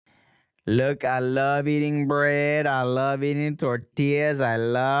Look, I love eating bread. I love eating tortillas. I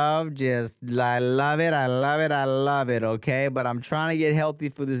love it. I love it. I love it. Okay. But I'm trying to get healthy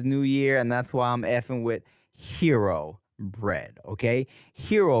for this new year. And that's why I'm effing with Hero Bread. Okay.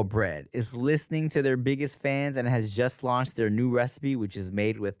 Hero Bread is listening to their biggest fans and has just launched their new recipe, which is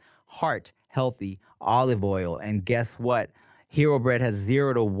made with heart healthy olive oil. And guess what? Hero Bread has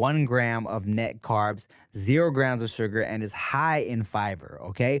 0 to 1 gram of net carbs, 0 grams of sugar, and is high in fiber,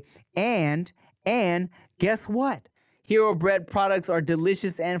 okay? And guess what? Hero Bread products are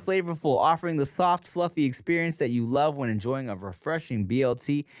delicious and flavorful, offering the soft, fluffy experience that you love when enjoying a refreshing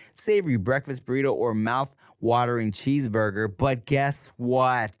BLT, savory breakfast burrito, or mouth-watering cheeseburger. But guess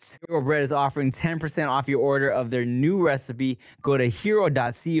what? Hero Bread is offering 10% off your order of their new recipe. Go to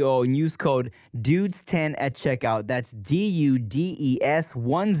hero.co and use code DUDES10 at checkout. That's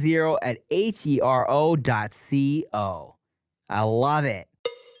DUDES10 at HERO.co. I love it.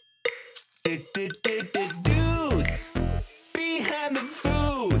 Dudes behind the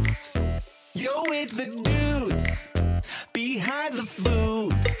foods. Yo, it's the dudes behind the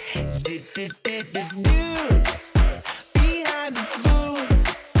foods. Dudes behind the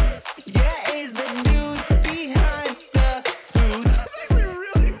foods. Yeah, it's the dudes behind the foods. That's actually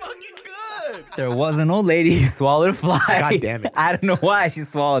really fucking good. There was an old lady who swallowed a fly. God damn it. I don't know why she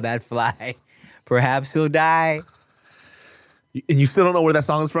swallowed that fly. Perhaps she'll die. And you still don't know where that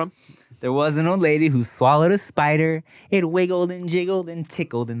song is from? There was an old lady who swallowed a spider. It wiggled and jiggled and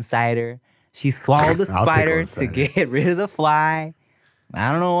tickled inside her. She swallowed the I'll tickle spider inside to get rid of the fly.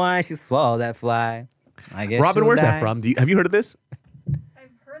 I don't know why she swallowed that fly. I guess Robin, she'll where's die. that from? Have you heard of this? I've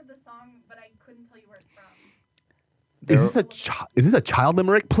heard the song, but I couldn't tell you where it's from. Is this a child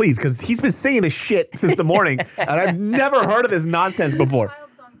limerick? Please, because he's been singing this shit since the morning, and I've never heard of this nonsense before. Child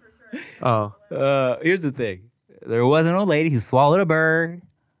song for sure. Oh, Here's the thing. There was an old lady who swallowed a bird.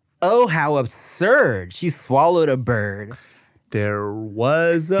 Oh, how absurd. She swallowed a bird. there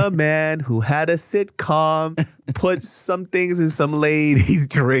was a man who had a sitcom, put some things in some ladies'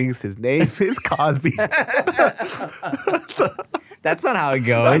 drinks. His name is Cosby. That's not how it I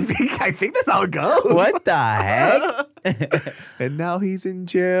goes. think that's how it goes. What the heck? And now he's in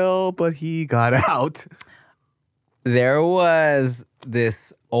jail, but he got out. There was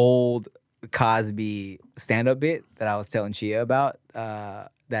this old Cosby stand-up bit that I was telling Chia about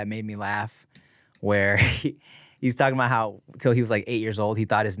that made me laugh, where he's talking about how till he was like 8 years old, he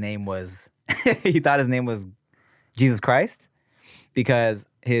thought his name was Jesus Christ, because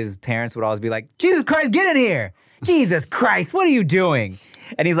his parents would always be like, "Jesus Christ, get in here! Jesus Christ, what are you doing?"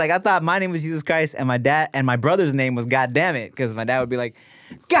 And he's like, "I thought my name was Jesus Christ, and my brother's name was God damn it," because my dad would be like,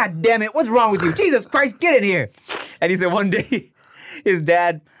 "God damn it, what's wrong with you? Jesus Christ, get in here!" And he said one day his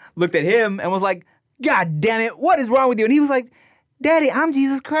dad looked at him and was like, "God damn it, what is wrong with you?" And he was like, "Daddy, I'm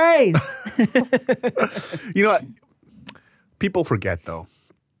Jesus Christ." You know what? People forget, though.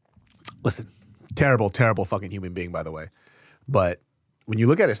 Listen, terrible, terrible fucking human being, by the way. But when you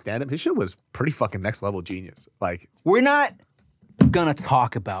look at his stand-up, his shit was pretty fucking next level genius. Like, We're not gonna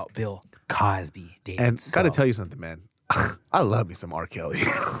talk about Bill Cosby, David. and gotta tell you something, man. I love me some R. Kelly.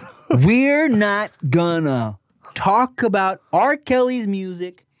 We're not gonna talk about R. Kelly's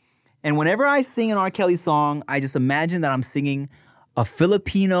music. And whenever I sing an R. Kelly song, I just imagine that I'm singing a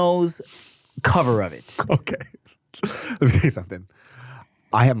Filipino's cover of it. Okay. Let me tell you something.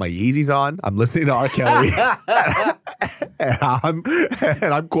 I have my Yeezys on. I'm listening to R. Kelly.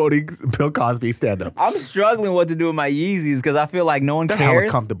 and I'm quoting Bill Cosby stand-up. I'm struggling what to do with my Yeezys because I feel like no one They're hella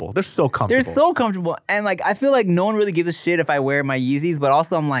cares. comfortable. They're so comfortable. They're so comfortable. And like I feel like no one really gives a shit if I wear my Yeezys, but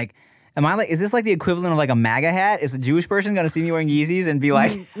also I'm like, is this like the equivalent of like a MAGA hat? Is a Jewish person gonna see me wearing Yeezys and be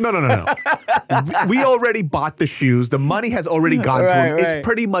like, No. We already bought the shoes. The money has already gone to him. Right. It's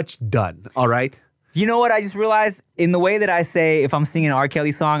pretty much done. All right? you know what I just realized? In the way that I say if I'm singing an R.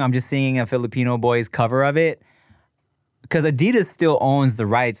 Kelly song, I'm just singing a Filipino boy's cover of it. Because Adidas still owns the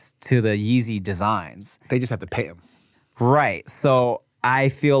rights to the Yeezy designs. They just have to pay him. Right. So I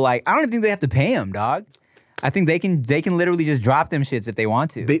feel like I don't even think they have to pay him, dog. I think they can literally just drop them shits if they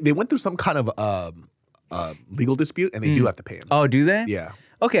want to. They went through some kind of legal dispute, and they do have to pay him. Oh, do they? Yeah.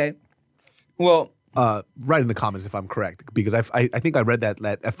 Okay. Well, Write in the comments if I'm correct, because I think I read that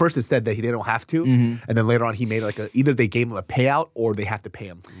at first it said that they don't have to, Mm-hmm. and then later on he made like either they gave him a payout or they have to pay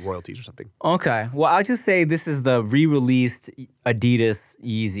him royalties or something. okay. Well, I'll just say this is the re-released Adidas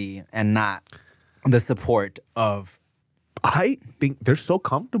Yeezy and not the support of. I think they're so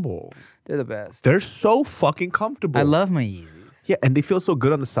comfortable. They're the best. They're so fucking comfortable. I love my Yeezys. Yeah, and they feel so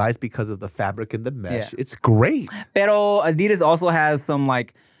good on the sides because of the fabric and the mesh. Yeah. It's great. Pero Adidas also has some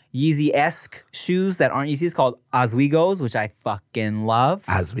like Yeezy-esque shoes that aren't Yeezys called Oswego's, which I fucking love.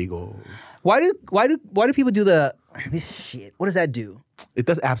 As we go. Why do people do this shit? What does that do? It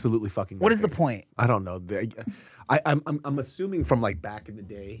does absolutely fucking What is the nothing. point? I don't know. I'm assuming from like back in the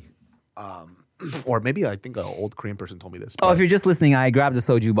day, or maybe I think an old Korean person told me this. Oh, but if you're just listening, I grabbed a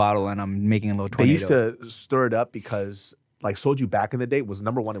soju bottle and I'm making a little they tornado. used to stir it up because like soju back in the day was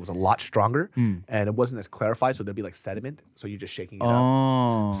number one. It was a lot stronger and it wasn't as clarified, so there'd be like sediment. So you're just shaking it up.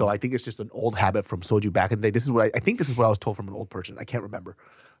 Oh. So I think it's just an old habit from soju back in the day. This is what I think. This is what I was told from an old person. I can't remember,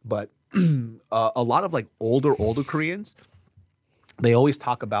 but a lot of like older Koreans, they always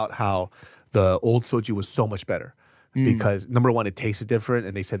talk about how the old soju was so much better because number one, it tasted different,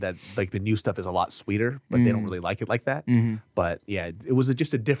 and they said that like the new stuff is a lot sweeter, but they don't really like it like that. But yeah, it was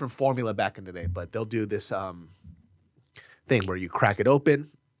just a different formula back in the day. But they'll do this thing where you crack it open,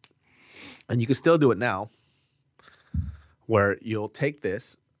 and you can still do it now, where you'll take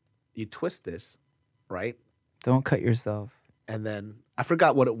this, you twist this, right? Don't cut yourself. And then I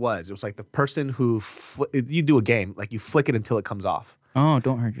forgot what it was. It was like the person who you do a game, like you flick it until it comes off. Oh,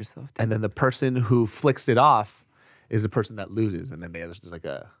 don't hurt yourself. And then the person who flicks it off is the person that loses. And then there's just like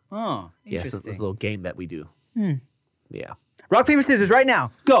a Oh, yeah, so interesting. this little game that we do. Yeah. Rock, paper, scissors, right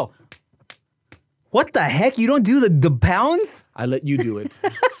now. Go. What the heck? You don't do the pounds? I let you do it.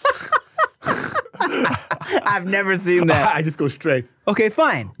 I've never seen that. I just go straight. Okay,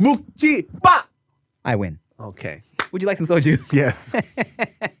 fine. Mukji pa. I win. Okay. Would you like some soju? Yes.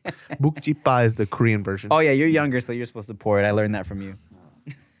 Mukji pa is the Korean version. Oh yeah, you're younger, so you're supposed to pour it. I learned that from you.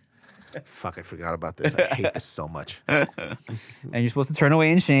 Fuck, I forgot about this. I hate this so much. And you're supposed to turn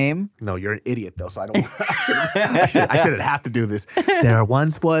away in shame. No, you're an idiot though, so I don't. I shouldn't have to do this. There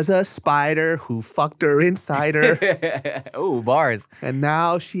once was a spider who fucked her inside her, Oh, bars. and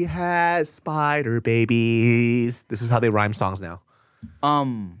now she has spider babies. This is how they rhyme songs now.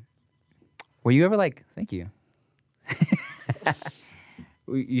 Were you ever like? Thank you.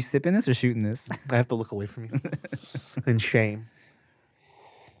 You sipping this or shooting this? I have to look away from you in shame.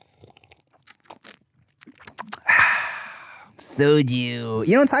 Soju.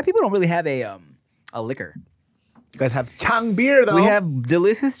 You know, Thai people don't really have a liquor. You guys have Chang beer though. We have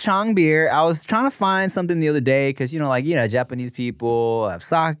delicious Chang beer. I was trying to find something the other day because, Japanese people have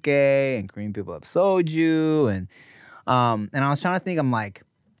sake and Korean people have soju. And I was trying to think, I'm like,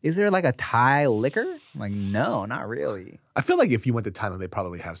 is there like a Thai liquor? I'm like, no, not really. I feel like if you went to Thailand, they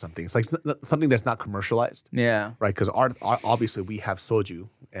probably have something. It's like something that's not commercialized, Yeah. right? Because obviously we have soju,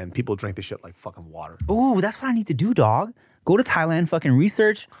 and people drink this shit like fucking water. Ooh, that's what I need to do, dog. Go to Thailand, fucking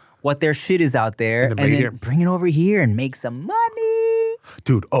research what their shit is out there, And then bring it here. bring it over here and make some money.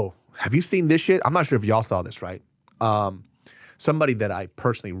 Dude, have you seen this shit? I'm not sure if y'all saw this, right? Somebody that I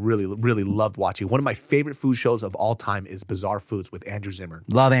personally really, really loved watching. One of my favorite food shows of all time is Bizarre Foods with Andrew Zimmern.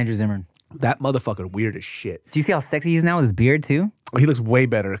 Love Andrew Zimmern. That motherfucker weird as shit. Do you see how sexy he is now with his beard too? He looks way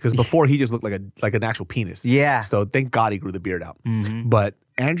better because before he just looked like an actual penis. Yeah. So thank God he grew the beard out. But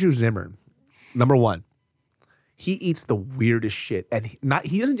Andrew Zimmern, number one, he eats the weirdest shit, and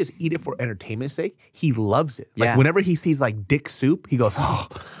he doesn't just eat it for entertainment's sake. He loves it. Like Yeah. whenever he sees like dick soup, he goes, "Oh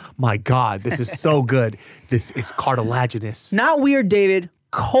my God, this is so good. It's cartilaginous." Not weird, David.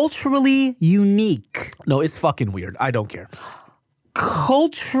 Culturally unique. No, it's fucking weird. I don't care.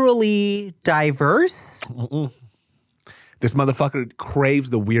 Culturally diverse. This motherfucker craves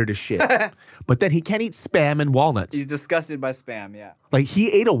the weirdest shit. But then he can't eat Spam and walnuts. He's disgusted by Spam, yeah. Like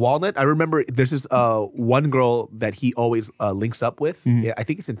he ate a walnut. I remember there's this one girl that he always links up with. Yeah, I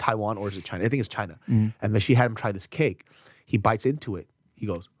think it's in Taiwan or is it China? I think it's China. And then she had him try this cake. He bites into it. He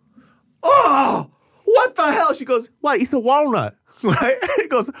goes, "Oh, what the hell?" She goes, "What? It's a walnut." Right? He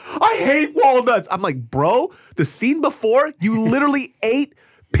goes, "I hate walnuts." I'm like, bro, the scene before, you literally ate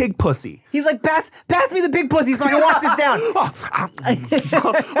pig pussy. He's like, pass me the big pussy so I can wash this down.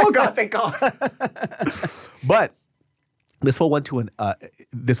 Oh God, thank God. But this fool went to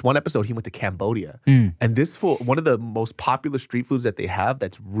this one episode. He went to Cambodia, and this fool, one of the most popular street foods that they have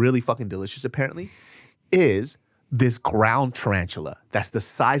that's really fucking delicious, apparently, is this ground tarantula. That's the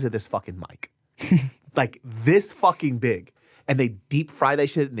size of this fucking mic, like this fucking big. And they deep fry that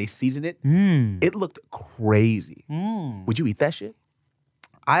shit and they season it. It looked crazy. Would you eat that shit?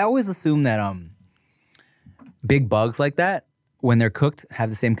 I always assume that big bugs like that, when they're cooked, have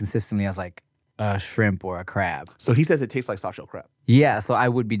the same consistency as like a shrimp or a crab. So he says it tastes like soft shell crab. Yeah, so I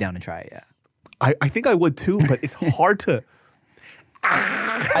would be down to try it, yeah. I think I would too, but it's hard to.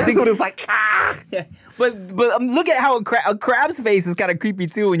 I think it's like. But look at how a crab's face is kind of creepy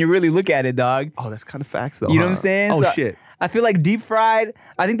too when you really look at it, dog. Oh, that's kind of facts though. You know what I'm huh? saying? Oh So shit. I feel like deep fried.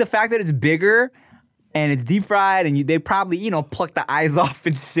 I think the fact that it's bigger and it's deep fried, and they probably pluck the eyes off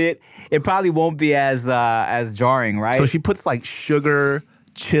and shit. It probably won't be as jarring, right? So she puts like sugar,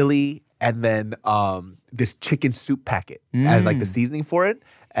 chili, and then this chicken soup packet as like the seasoning for it,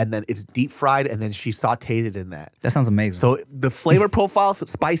 and then it's deep fried, and then she sauteed it in that. That sounds amazing. So the flavor profile,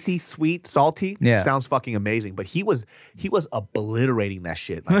 spicy, sweet, salty, Yeah. sounds fucking amazing. But he was obliterating that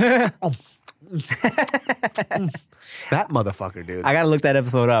shit. Like, that motherfucker, dude. I gotta look that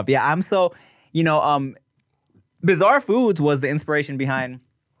episode up. Yeah, I'm so, Bizarre Foods was the inspiration behind,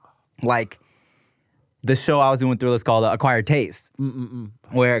 like, the show I was doing with Thrillers called Acquired Taste.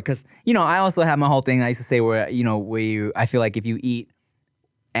 Where, because, I also have my whole thing I used to say where, I feel like if you eat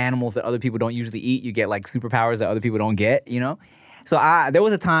animals that other people don't usually eat, you get, like, superpowers that other people don't get, So there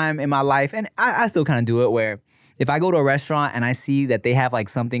was a time in my life, and I still kind of do it, where if I go to a restaurant and I see that they have, like,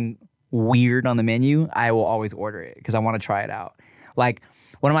 something weird on the menu, I will always order it because I want to try it out. Like,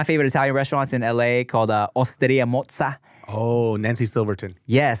 one of my favorite Italian restaurants in LA called Osteria Mozza. Oh, Nancy Silverton.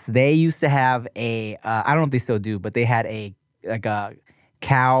 Yes, they used to have I don't know if they still do, but they had a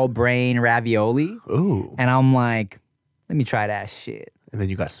cow brain ravioli. Ooh. And I'm like, let me try that shit. And then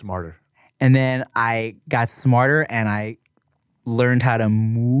you got smarter. And then I got smarter and I learned how to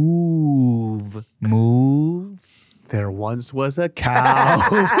move. There once was a cow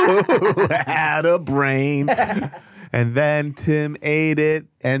who had a brain. And then Tim ate it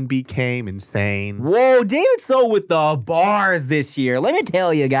and became insane. Whoa, David So with the bars this year. Let me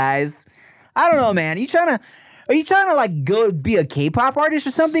tell you guys. I don't know, man. Are you trying to like go be a K-pop artist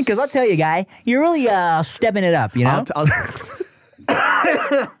or something? Because I'll tell you, guy, you're really stepping it up, you know? Hey,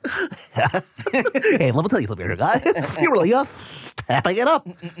 let me tell you something here, guy. You're really stepping it up.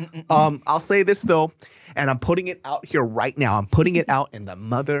 I'll say this though, and I'm putting it out here right now. I'm putting it out in the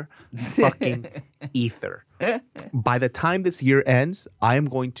motherfucking ether. By the time this year ends, I am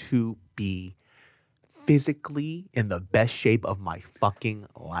going to be physically in the best shape of my fucking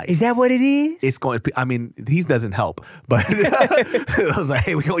life. Is that what it is? It's going to be, I mean, he doesn't help, but I was like,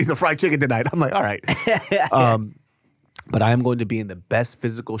 hey, we can eat some fried chicken tonight. I'm like, all right. But I am going to be in the best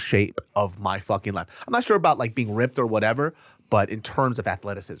physical shape of my fucking life. I'm not sure about like being ripped or whatever, but in terms of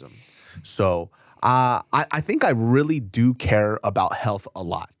athleticism. So I think I really do care about health a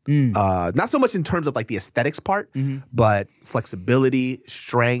lot. Not so much in terms of like the aesthetics part, but flexibility,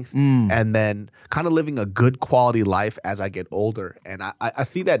 strength, and then kind of living a good quality life as I get older. And I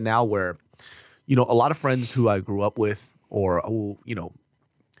see that now where, a lot of friends who I grew up with or who,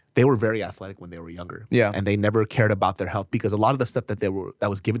 they were very athletic when they were younger. Yeah. And they never cared about their health because a lot of the stuff that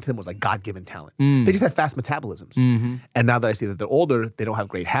was given to them was like God-given talent. They just had fast metabolisms. And now that I see that they're older, they don't have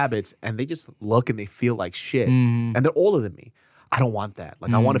great habits and they just look and they feel like shit. And they're older than me. I don't want that.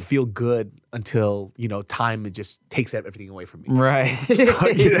 Like I want to feel good until, time just takes everything away from me. Right. You know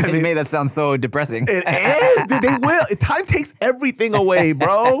what I mean? made that sound so depressing. It is, dude. They will. Time takes everything away,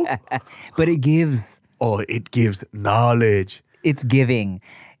 bro. But it gives. Oh, it gives knowledge. It's giving.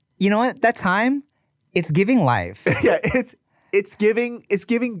 You know what? That time, it's giving life. Yeah, it's giving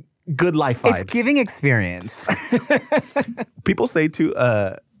good life vibes. It's giving experience. People say too,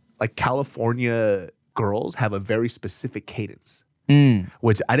 like California girls have a very specific cadence,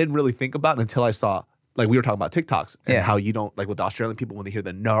 which I didn't really think about until I saw, like we were talking about TikToks and Yeah. how you don't, like with the Australian people when they hear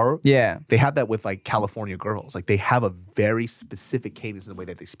the no, Yeah. they have that with like California girls. Like they have a very specific cadence in the way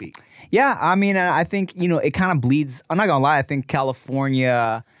that they speak. Yeah, I mean, I think, it kind of bleeds. I'm not going to lie. I think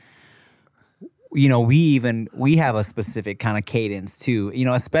California, we have a specific kind of cadence too,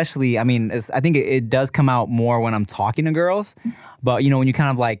 especially, I mean, I think it does come out more when I'm talking to girls, but when you kind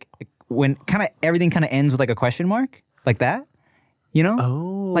of like, when kind of everything kind of ends with like a question mark, like that,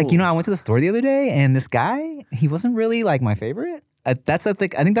 Oh. Like, I went to the store the other day and this guy, he wasn't really like my favorite. I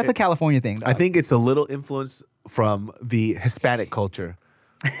think that's a California thing, dog. I think it's a little influence from the Hispanic culture,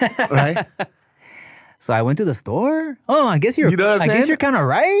 right? So I went to the store. Oh, I guess you're, You know what I'm I guess saying? you're kind of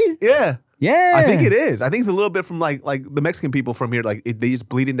right. Yeah. Yeah. I think it is. I think it's a little bit from like the Mexican people from here. Like they just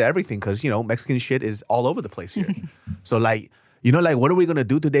bleed into everything because Mexican shit is all over the place here. So like what are we gonna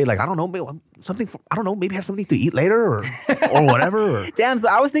do today? Like I don't know, maybe maybe have something to eat later or whatever. Or. Damn, so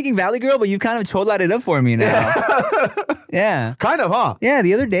I was thinking Valley Girl, but you kind of cholad it up for me now. Yeah. Kind of, huh? Yeah,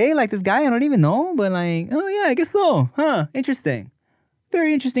 the other day, like this guy I don't even know, but like, oh yeah, I guess so. Huh, interesting.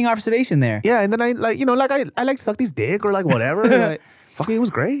 Very interesting observation there. Yeah, and then I like I like sucked his dick or like whatever. Like, fucking, it was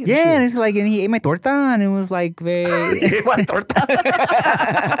great. and Yeah, and shit. it's like, and he ate my torta, and it was like very. He ate my torta.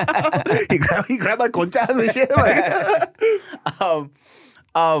 he grabbed my conchas and shit. Like.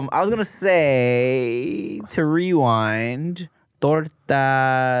 I was gonna say to rewind,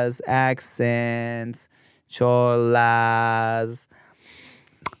 tortas, accents, cholas.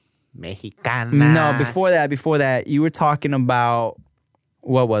 Mexicanas. No, before that, you were talking about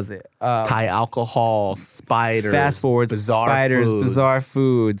what was it? Thai alcohol, spiders. Fast forward, bizarre spiders, foods. bizarre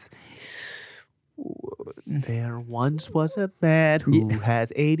foods. There once was a man who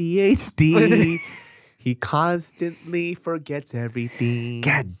has ADHD. He constantly forgets everything.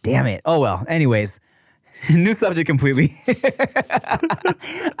 God damn it. Oh well. Anyways, new subject completely.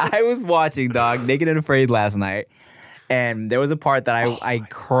 I was watching Naked and Afraid last night, and there was a part that I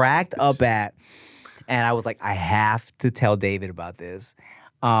cracked up at, and I was like, I have to tell David about this.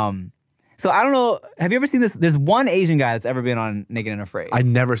 So I don't know. Have you ever seen this? There's one Asian guy that's ever been on Naked and Afraid. I've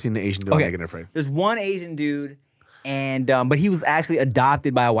never seen the Asian dude on Naked and Afraid. There's one Asian dude, and but he was actually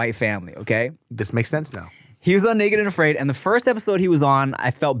adopted by a white family. Okay. This makes sense now. He was on Naked and Afraid, and the first episode he was on,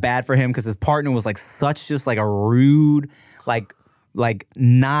 I felt bad for him because his partner was like just like a rude, like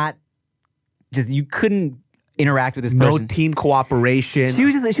not just, you couldn't interact with this No person. team cooperation. She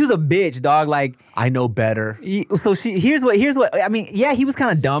was a bitch, dog. Like, I know better. so here's what I mean. Yeah, he was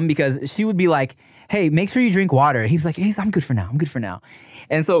kind of dumb because she would be like, "Hey, make sure you drink water." He was like, "Hey, I'm good for now.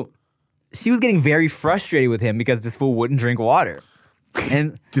 And so she was getting very frustrated with him because this fool wouldn't drink water.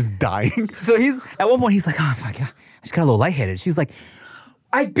 And Just dying. so at one point he's like, "Oh fuck, I just got a little lightheaded." She's like,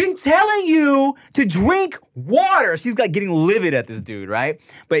 "I've been telling you to drink water." She's like getting livid at this dude, right?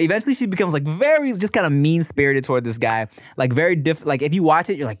 But eventually she becomes like very just kind of mean-spirited toward this guy. Like very different. Like if you watch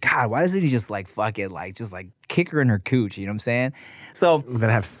it, you're like, God, why doesn't he just like fuck it? Like just like kick her in her cooch, you know what I'm saying? So Then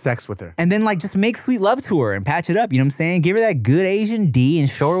have sex with her. and then like just make sweet love to her and patch it up, you know what I'm saying? Give her that good Asian D and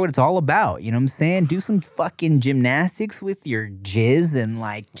show her what it's all about, you know what I'm saying? Do some fucking gymnastics with your jizz and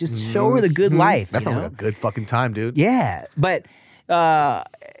like just show her the good life. That you sounds know? like a good fucking time, dude. Yeah, but but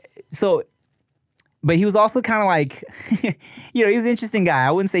he was also kind of like, he was an interesting guy.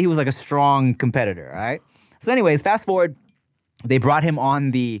 I wouldn't say he was like a strong competitor, all right? So anyways, fast forward, they brought him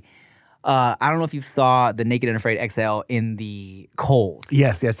on the, I don't know if you saw the Naked and Afraid XL in the cold.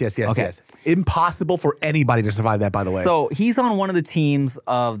 Yes. Okay. Impossible for anybody to survive that, by the way. So he's on one of the teams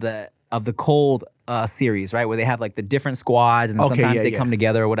of the cold series, right? Where they have like the different squads and Okay, sometimes yeah, they yeah. come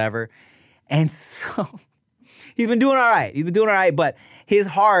together or whatever. And so he's been doing all right. But his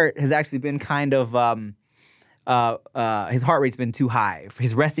heart has actually been kind of, his heart rate's been too high.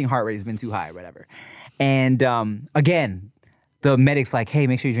 His resting heart rate has been too high, whatever. And again, the medic's like, hey,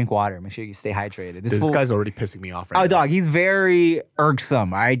 make sure you drink water. Make sure you stay hydrated. this fool- guy's already pissing me off right Oh, now. dog, he's very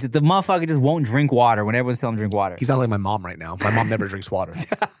irksome, all right? The motherfucker just won't drink water when everyone's telling him to drink water. He sounds like my mom right now. My mom never drinks water.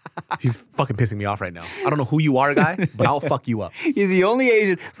 He's fucking pissing me off right now. I don't know who you are, guy, but I'll fuck you up. He's the only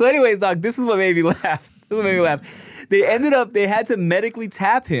Asian. So anyways, dog, this is what made me laugh. They had to medically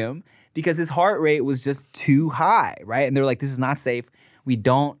tap him because his heart rate was just too high, right? And they're like, this is not safe. We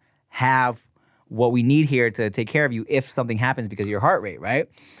don't have what we need here to take care of you if something happens because of your heart rate, right?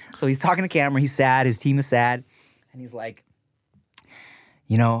 So he's talking to camera. He's sad. His team is sad. And he's like,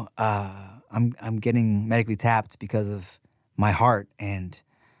 I'm getting medically tapped because of my heart. And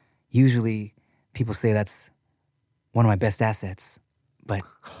usually people say that's one of my best assets. But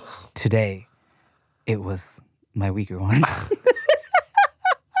today, it was my weaker one.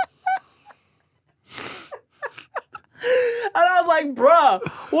 And I was like,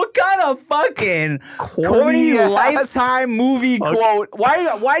 bruh, what kind of fucking corny ass. Lifetime movie quote?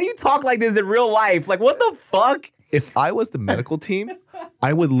 Why do you talk like this in real life? Like, what the fuck? If I was the medical team,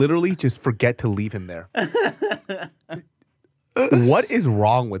 I would literally just forget to leave him there. What is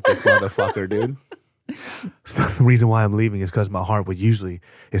wrong with this motherfucker, dude? So the reason why I'm leaving is because my heart would usually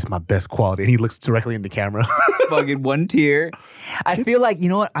is my best quality. And he looks directly in the camera. Fucking one tear. I feel like, you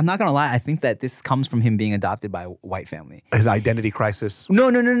know what? I'm not gonna lie. I think that this comes from him being adopted by a white family. His identity crisis.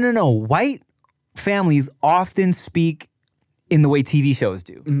 No. White families often speak in the way TV shows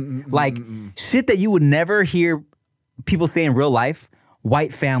do. Like shit that you would never hear people say in real life.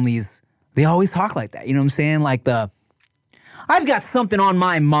 White families, they always talk like that. You know what I'm saying? Like I've got something on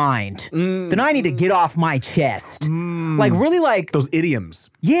my mind that I need to get off my chest. Like really like, Those idioms.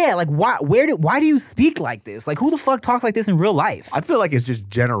 yeah, like why do you speak like this? Like who the fuck talks like this in real life? I feel like it's just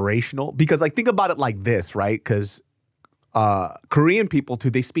generational because like think about it like this, right? Because Korean people too,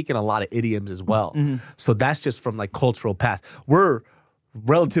 they speak in a lot of idioms as well. So that's just from like cultural past. We're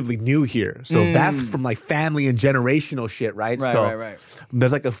relatively new here. So that's from like family and generational shit, right? Right.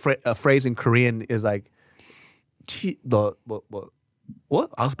 There's like a phrase in Korean is like what?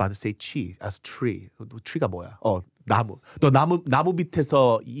 I was about to say chi as tree. tree가 뭐야? 나무. 너 나무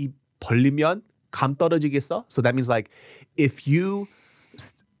밑에서 이 벌리면 감 떨어지겠어? So that means like if you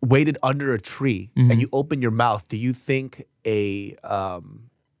waited under a tree and you open your mouth, do you think a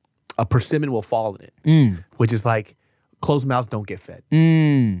persimmon will fall in it? Which is like closed mouths don't get fed.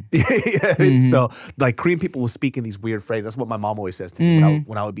 Mm. So like Korean people will speak in these weird phrases. That's what my mom always says to me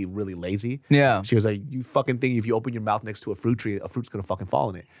when I would be really lazy. Yeah. She was like, you fucking think if you open your mouth next to a fruit tree, a fruit's gonna fucking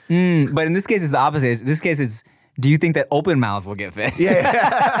fall in it. But in this case, it's the opposite. In this case, it's do you think that open mouths will get fed? Yeah.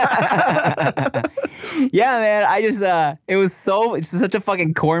 Yeah, man. I just it's such a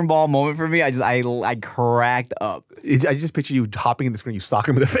fucking cornball moment for me. I cracked up. I just picture you hopping in the screen, you sock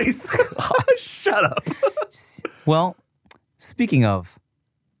him in the face. Shut up. Well, speaking of,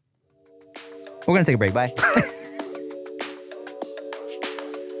 we're gonna take a break. Bye.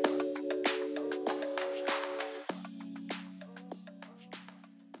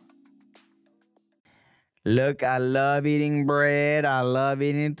 Look, I love eating bread. I love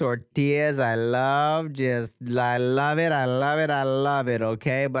eating tortillas. I love it. I love it,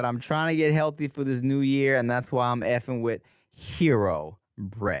 okay? But I'm trying to get healthy for this new year, and that's why I'm effing with Hero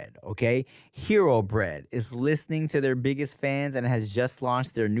Bread, okay? Hero Bread is listening to their biggest fans and has just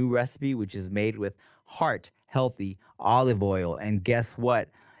launched their new recipe, which is made with heart-healthy olive oil. And guess what?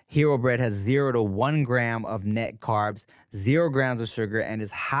 Hero Bread has 0 to 1 gram of net carbs, 0 grams of sugar, and is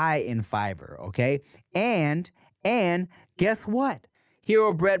high in fiber, okay? And guess what?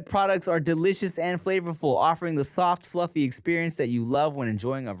 Hero Bread products are delicious and flavorful, offering the soft, fluffy experience that you love when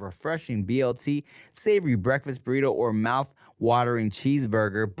enjoying a refreshing BLT, savory breakfast burrito, or mouth-watering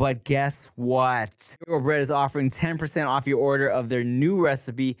cheeseburger. But guess what? Hero Bread is offering 10% off your order of their new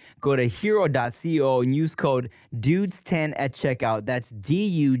recipe. Go to hero.co and use code DUDES10 at checkout. That's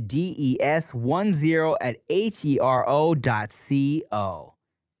DUDES10 at HERO.co.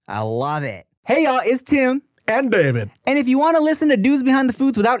 I love it. Hey y'all, it's Tim. And David. And if you want to listen to Dudes Behind the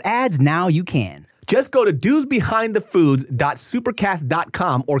Foods without ads, now you can. Just go to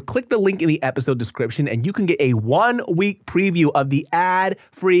dudesbehindthefoods.supercast.com or click the link in the episode description and you can get a 1-week preview of the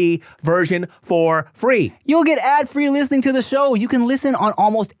ad-free version for free. You'll get ad-free listening to the show. You can listen on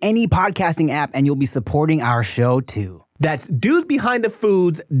almost any podcasting app and you'll be supporting our show too. That's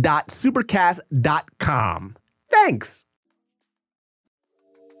dudesbehindthefoods.supercast.com. Thanks.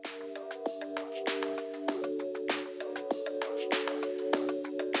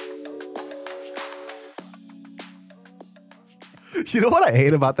 You know what I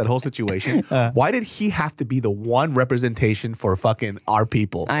hate about that whole situation? Why did he have to be the one representation for fucking our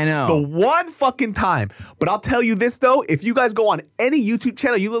people? I know. The one fucking time. But I'll tell you this though, if you guys go on any YouTube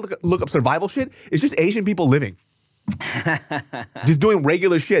channel, you look up survival shit, it's just Asian people living. Just doing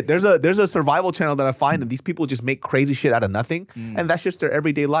regular shit. There's a survival channel that I find and these people just make crazy shit out of nothing and that's just their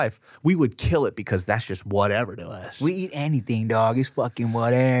everyday life. We would kill it because that's just whatever to us. We eat anything, dog. It's fucking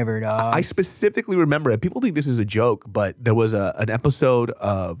whatever, dog. I specifically remember, and people think this is a joke, but there was an episode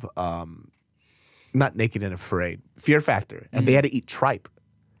of not Naked and Afraid, Fear Factor, and they had to eat tripe.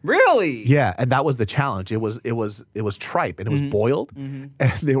 Really? Yeah, and that was the challenge. It was tripe and it was boiled, and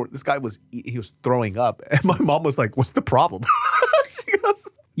this guy was throwing up, and my mom was like, "What's the problem?" She goes,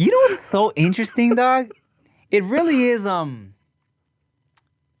 You know what's so interesting, dog? It really is. I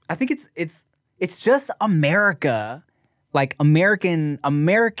think it's just America, like Americans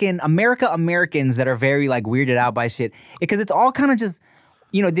that are very like weirded out by shit because it's all kind of just,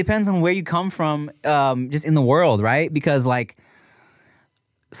 you know, it depends on where you come from, just in the world, right? Because like.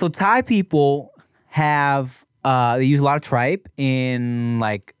 So Thai people have they use a lot of tripe in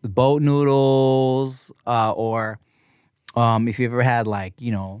like boat noodles or if you ever had like,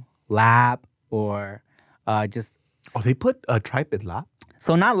 you know, lap or just. Oh, they put tripe in lap?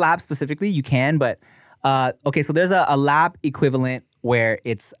 So not lap specifically, you can, but okay. So there's a lap equivalent where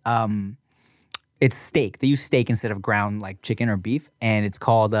it's steak. They use steak instead of ground like chicken or beef, and it's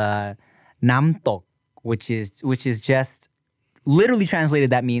called nam tok, which is just. Literally translated,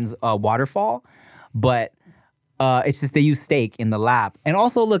 that means waterfall, but it's just they use steak in the lap. And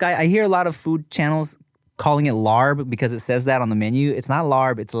also, look, I hear a lot of food channels calling it larb because it says that on the menu. It's not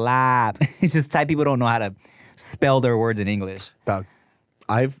larb, it's lap. It's just Thai people don't know how to spell their words in English. Dog,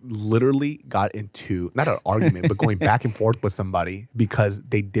 I've literally got into, not an argument, but going back and forth with somebody because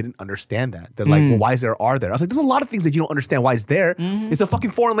they didn't understand that. They're like, well, why is there R there? I was like, there's a lot of things that you don't understand why it's there. It's a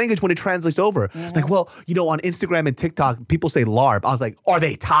fucking foreign language when it translates over. Like, well, you know, on Instagram and TikTok, people say larb. I was like, are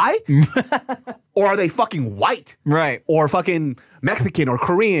they Thai? Or are they fucking white? Right. Or fucking Mexican or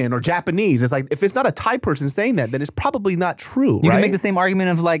Korean or Japanese? It's like, if it's not a Thai person saying that, then it's probably not true, You right? can make the same argument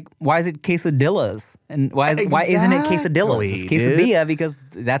of like, why is it quesadillas? And why isn't it quesadillas? It's quesadilla because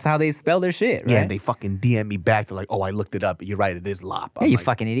that's how they spell their shit, right? Yeah, and they fucking DM me back. They're like, oh, I looked it up. You're right, it is lap. Yeah, I'm you like,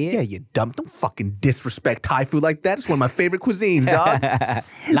 fucking idiot. Yeah, you dumb. Don't fucking disrespect Thai food like that. It's one of my favorite cuisines, dog.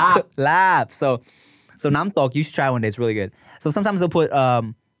 Lap. Lap. So nam tok, you should try one day. It's really good. So sometimes they'll put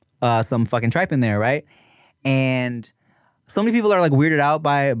some fucking tripe in there, right? And so many people are like weirded out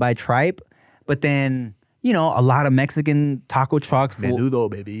by tripe, but then you know a lot of Mexican taco trucks. Menudo,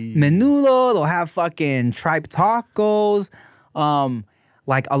 baby. Menudo. They'll have fucking tripe tacos.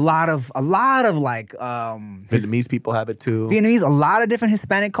 Like a lot of like Vietnamese people have it too. Vietnamese. A lot of different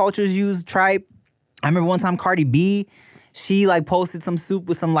Hispanic cultures use tripe. I remember one time Cardi B, she like posted some soup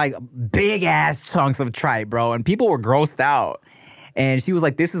with some like big ass chunks of tripe, bro, and people were grossed out. And she was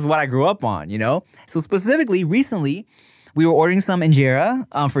like, "This is what I grew up on," you know. So specifically, recently, we were ordering some injera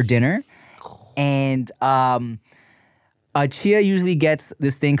for dinner, and Chia usually gets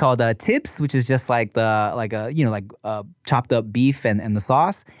this thing called tips, which is just like chopped up beef and the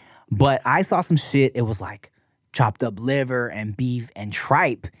sauce. But I saw some shit. It was like chopped up liver and beef and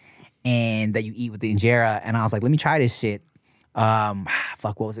tripe, and that you eat with the injera. And I was like, let me try this shit.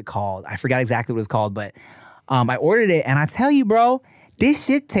 What was it called? I forgot exactly what it was called, but I ordered it, and I tell you, bro, this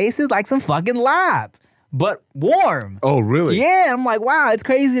shit tasted like some fucking lab, but warm. Oh, really? Yeah, I'm like, wow, it's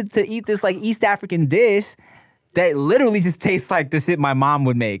crazy to eat this like East African dish that literally just tastes like the shit my mom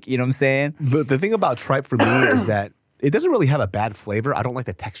would make. You know what I'm saying? The thing about tripe for me is that it doesn't really have a bad flavor. I don't like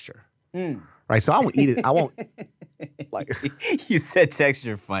the texture. Right? So I won't eat it. I won't like You said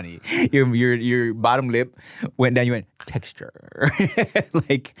texture funny. Your bottom lip went down. You went texture,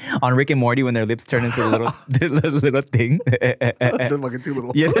 like on Rick and Morty when their lips turn into the little thing. the fucking too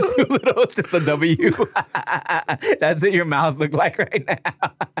little. Yeah, the too little, just the W. That's what your mouth look like right now.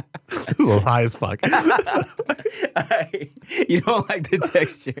 Those high as fuck. You don't like the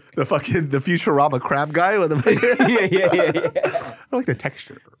texture. The Futurama crab guy with the Yeah. I don't like the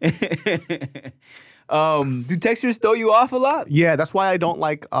texture. Do textures throw you off a lot? Yeah, that's why I don't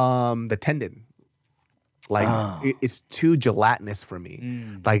like the tendon. Like it's too gelatinous for me.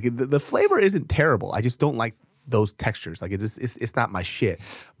 Like the flavor isn't terrible. I just don't like those textures. Like it's not my shit.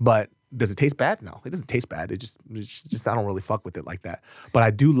 But does it taste bad? No, it doesn't taste bad. It's just I don't really fuck with it like that. But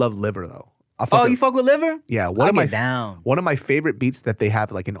I do love liver though. You fuck with liver? Yeah, I'll get down. One of my favorite beats that they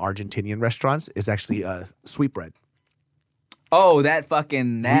have like in Argentinian restaurants is actually sweetbread. Oh, that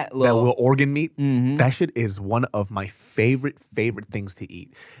little organ meat. That shit is one of my favorite things to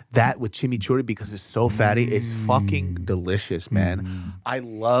eat. That with chimichurri because it's so fatty, it's fucking delicious, man. I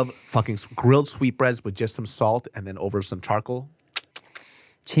love fucking grilled sweetbreads with just some salt and then over some charcoal.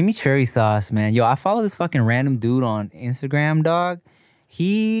 chimichurri sauce, man. Yo, I follow this fucking random dude on Instagram, dog.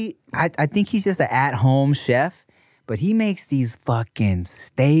 I think he's just an at-home chef. But he makes these fucking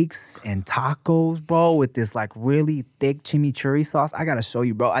steaks and tacos, bro, with this like really thick chimichurri sauce. I gotta show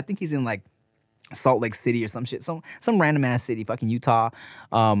you, bro. I think he's in like Salt Lake City or some shit, some random ass city, fucking Utah.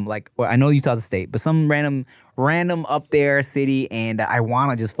 I know Utah's a state, but some random up there city, and I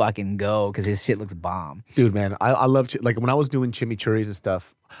wanna just fucking go because his shit looks bomb. Dude, man, I love like when I was doing chimichurris and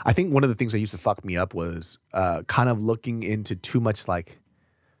stuff. I think one of the things that used to fuck me up was kind of looking into too much like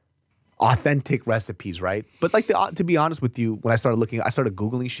authentic recipes, right? But like to be honest with you, when I started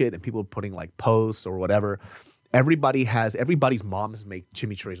Googling shit and people putting like posts or whatever, everybody's moms make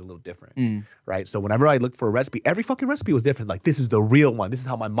chimichurris a little different, right? So whenever I looked for a recipe, every fucking recipe was different. Like, this is the real one. This is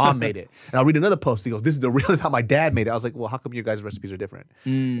how my mom made it. And I'll read another post. He goes, this is how my dad made it. I was like, well, how come your guys' recipes are different?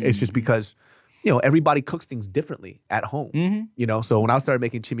 It's just because, everybody cooks things differently at home, So when I started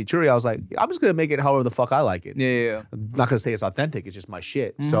making chimichurri, I was like, I'm just going to make it however the fuck I like it. Yeah. I'm not going to say it's authentic. It's just my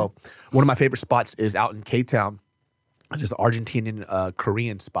shit. So one of my favorite spots is out in K-Town. It's this Argentinian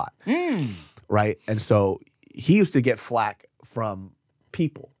Korean spot, right? And so he used to get flack from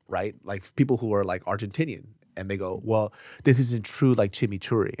people, right? Like people who are like Argentinian. And they go, well, this isn't true like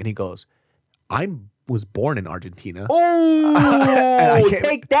chimichurri. And he goes, I was born in Argentina. Oh,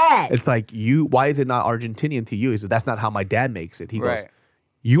 take that. It's like, why is it not Argentinian to you? He said, that's not how my dad makes it. He goes, Right.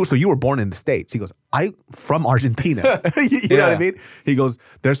 So you were born in the States. He goes, I'm from Argentina. you know what I mean? He goes,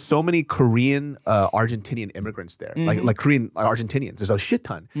 there's so many Korean, Argentinian immigrants there, like Korean Argentinians. There's a shit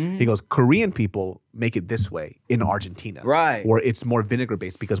ton. He goes, Korean people make it this way in Argentina. Right. Where it's more vinegar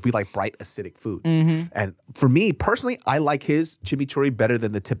based because we like bright acidic foods. And for me personally, I like his chimichurri better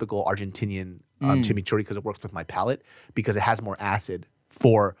than the typical Argentinian chimichurri because it works with my palate because it has more acid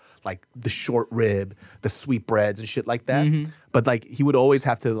for like the short rib, the sweetbreads and shit like that. But like he would always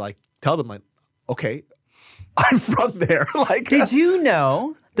have to like tell them like, okay, I'm from there. Like, Did you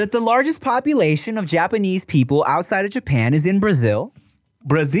know that the largest population of Japanese people outside of Japan is in Brazil?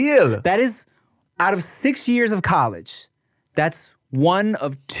 Brazil. That is, out of 6 years of college, that's one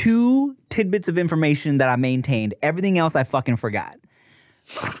of 2 tidbits of information that I maintained. Everything else I fucking forgot.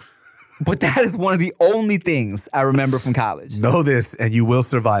 But that is one of the only things I remember from college. Know this and you will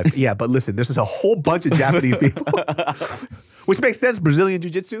survive. Yeah, but listen, this is a whole bunch of Japanese people. Which makes sense, Brazilian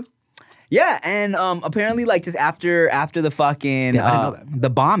Jiu-Jitsu. Yeah, and apparently, like just after the fucking Yeah, I didn't know that.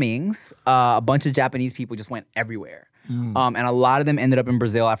 the bombings, a bunch of Japanese people just went everywhere, and a lot of them ended up in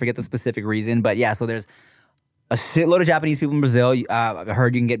Brazil. I forget the specific reason, but yeah, so there's a shitload of Japanese people in Brazil. I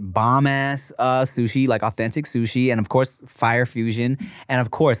heard you can get bomb ass sushi, like authentic sushi, and of course fire fusion, and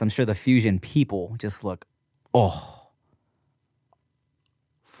of course I'm sure the fusion people just look,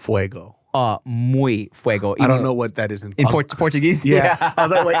 Fuego. muy fuego. I don't know what that is in Portuguese. Yeah. I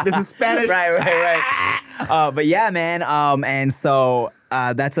was like, wait, this is Spanish. right. But yeah, man. And so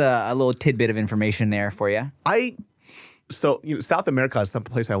that's a little tidbit of information there for you. So, South America is some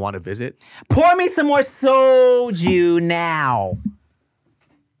place I want to visit. Pour me some more soju now,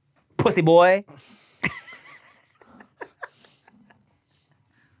 pussy boy.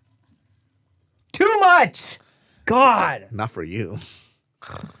 Too much. God. Not for you.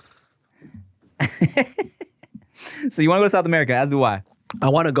 So you want to go to South America, as do I. I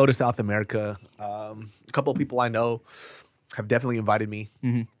want to go to South America. A couple of people I know have definitely invited me.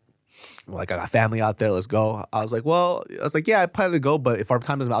 Like, I got family out there. Let's go. I was like, yeah, I plan to go, but if our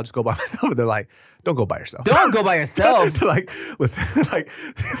time doesn't, I'll just go by myself. And they're like, don't go by yourself. Don't go by yourself. They're like, listen, like,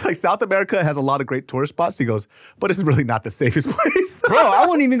 it's like South America has a lot of great tourist spots. He goes, but it's really not the safest place. Bro, I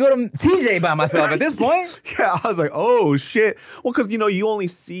wouldn't even go to TJ by myself at this point. Yeah, I was like, oh shit. Well, because you only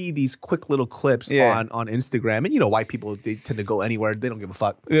see these quick little clips on Instagram, and white people, they tend to go anywhere. They don't give a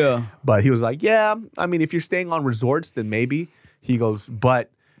fuck. Yeah. But he was like, yeah, I mean, if you're staying on resorts, then maybe. He goes, but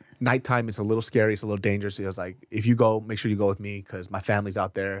nighttime it's a little scary, it's a little dangerous. He was like, if you go, make sure you go with me because my family's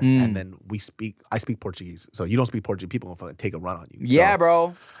out there, and then I speak Portuguese, so you don't speak Portuguese, people gonna fucking take a run on you. Yeah,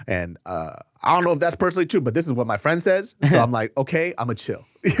 bro. And I don't know if that's personally true, but this is what my friend says. So I'm like, okay, I'm gonna chill.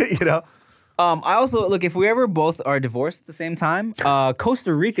 I also look, if we ever both are divorced at the same time,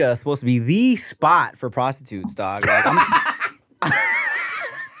 Costa Rica is supposed to be the spot for prostitutes, dog. Like,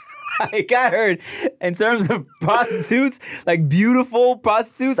 like I heard, in terms of prostitutes, like beautiful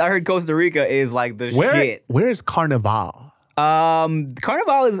prostitutes, I heard Costa Rica is like the shit. Where is Carnival?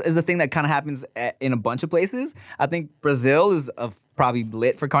 Carnival is a thing that kind of happens in a bunch of places. I think Brazil is probably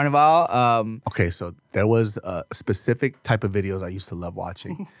lit for Carnival. Okay, so there was a specific type of videos I used to love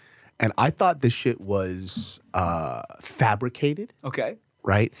watching, and I thought this shit was fabricated. Okay.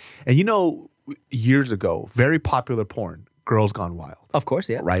 Right? And years ago, very popular porn, Girls Gone Wild. Of course,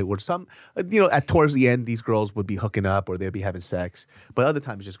 yeah. Right? Where some, at towards the end, these girls would be hooking up or they'd be having sex. But other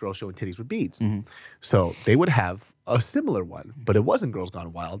times, just girls showing titties with beads. So they would have a similar one, but it wasn't Girls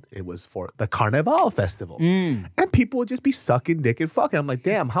Gone Wild. It was for the Carnival Festival. And people would just be sucking dick and fucking. I'm like,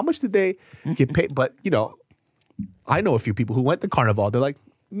 damn, how much did they get paid? But, I know a few people who went to Carnival. They're like,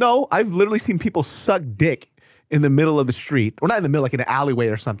 no, I've literally seen people suck dick in the middle of the street, or not in the middle, like in an alleyway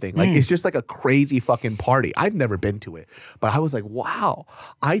or something. Like, it's just like a crazy fucking party. I've never been to it, but I was like, wow,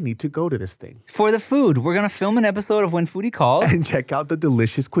 I need to go to this thing. For the food, we're going to film an episode of When Foodie Calls. And check out the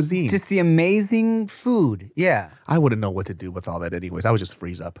delicious cuisine. Just the amazing food. Yeah. I wouldn't know what to do with all that anyways. I would just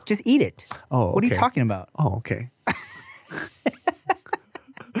freeze up. Just eat it. Oh, What are you okay. talking about? Oh, okay.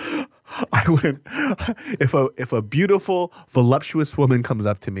 I wouldn't. If a beautiful, voluptuous woman comes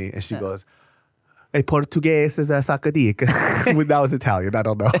up to me and she goes, "Hey, Portuguese is a sacadic." That was Italian. I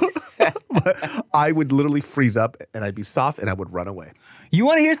don't know. But I would literally freeze up and I'd be soft and I would run away. You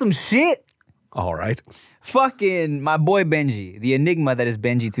want to hear some shit? All right. Fucking my boy Benji, the enigma that is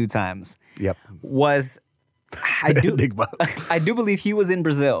Benji 2 times, Yep. was... I do, Enigma. I do believe he was in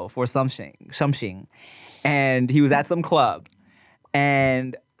Brazil for something, and he was at some club,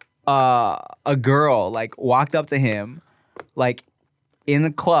 and a girl like walked up to him, like in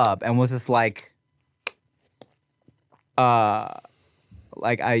the club, and was just like,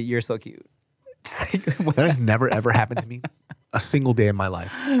 you're so cute. That has never ever happened to me a single day in my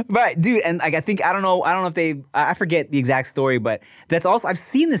life. Right, dude, and like I don't know if I forget the exact story, but that's also, I've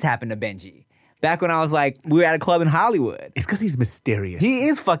seen this happen to Benji. Back when I was like, we were at a club in Hollywood. It's because he's mysterious. He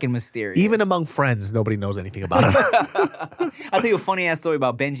is fucking mysterious. Even among friends, nobody knows anything about him. I'll tell you a funny ass story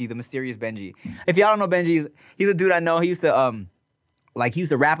about Benji, the mysterious Benji. If y'all don't know Benji, he's a dude I know. He used to he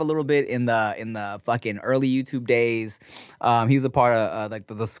used to rap a little bit in the fucking early YouTube days. He was a part of like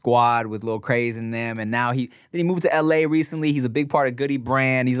the squad with Lil Craze and them, and now he moved to LA recently. He's a big part of Goody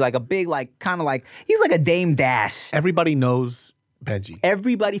Brand. He's like a big he's like a Dame Dash. Everybody knows Benji.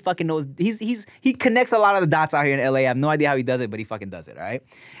 Everybody fucking knows. He connects a lot of the dots out here in LA. I have no idea how he does it, but he fucking does it, all right?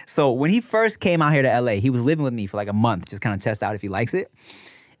 So when he first came out here to LA, he was living with me for like a month, just kind of test out if he likes it.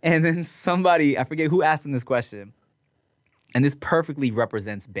 And then somebody, I forget who asked him this question, and this perfectly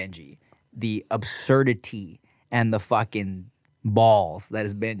represents Benji, the absurdity and the fucking balls that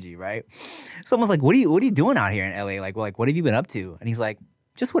is Benji, right? Someone's like, what are you doing out here in LA? Like what have you been up to? And he's like,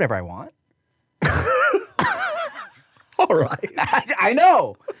 just whatever I want. All right. I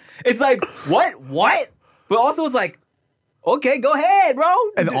know. It's like, what? But also it's like, okay, go ahead, bro.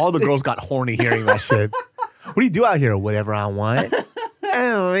 And all the girls got horny hearing that shit. What do you do out here? Whatever I want.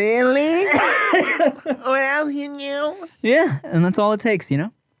 Oh, really? What else you knew? Yeah, and that's all it takes, you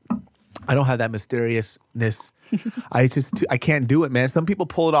know? I don't have that mysteriousness. I can't do it, man. Some people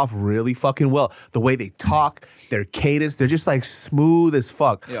pull it off really fucking well. The way they talk, their cadence, they're just like smooth as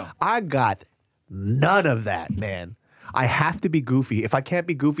fuck. Yeah. I got none of that, man. I have to be goofy. If I can't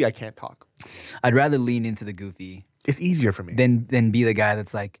be goofy, I can't talk. I'd rather lean into the goofy It's easier for me. than be the guy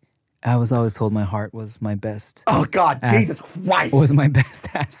that's like, I was always told my heart was my best. Oh, God, Jesus Christ. Was my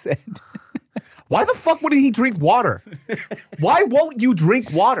best asset. Why the fuck wouldn't he drink water? Why won't you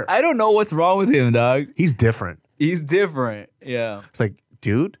drink water? I don't know what's wrong with him, dog. He's different. He's different. Yeah. It's like,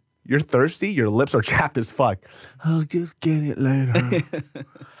 dude, you're thirsty. Your lips are chapped as fuck. I'll just get it later.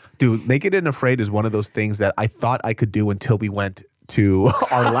 Dude, Naked and Afraid is one of those things that I thought I could do until we went to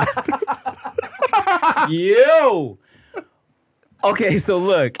our last. Yo. Okay, so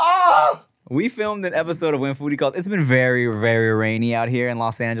look. We filmed an episode of When Foodie Calls. It's been very, very rainy out here in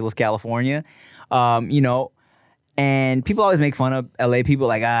Los Angeles, California. You know, and people always make fun of LA people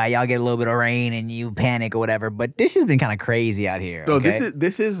like, y'all get a little bit of rain and you panic or whatever. But this has been kind of crazy out here. No, okay?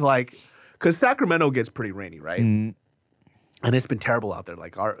 this is like, because Sacramento gets pretty rainy, right? And it's been terrible out there.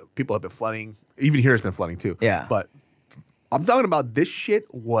 Like our people have been flooding. Even here, it's been flooding too. Yeah. But I'm talking about this shit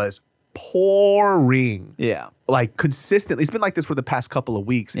was pouring. Yeah. Like consistently. It's been like this for the past couple of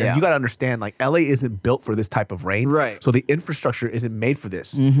weeks. And Yeah. you got to understand, like LA isn't built for this type of rain. Right. So the infrastructure isn't made for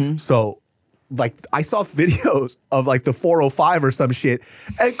this. So like I saw videos of like the 405 or some shit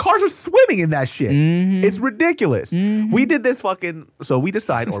and cars are swimming in that shit. It's ridiculous. We did this so we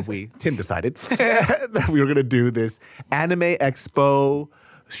decided, or Tim decided that we were going to do this Anime Expo,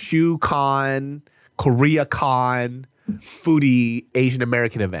 Shoe Con, Korea Con, foodie Asian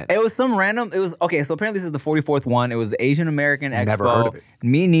American event. It was some random, okay, so apparently this is the 44th one. It was the Asian American Expo. Never heard of it.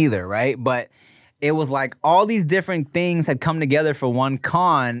 Me neither, right? But it was like all these different things had come together for one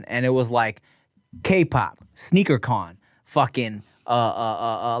con, and it was like K-pop, sneaker con, fucking,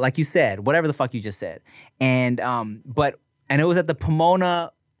 like you said, whatever the fuck you just said. And it was at the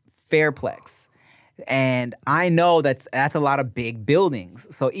Pomona Fairplex. And I know that's a lot of big buildings.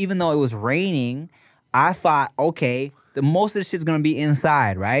 So even though it was raining, I thought, okay, the most of this shit's gonna be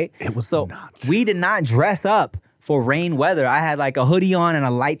inside, right? It was so not. We did not dress up for rain weather. I had like a hoodie on and a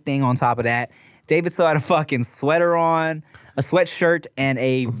light thing on top of that. David still had a fucking sweater on, a sweatshirt, and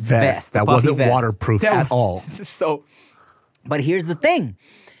a vest. That a puffy wasn't vest. waterproof That at was- all. So, but here's the thing.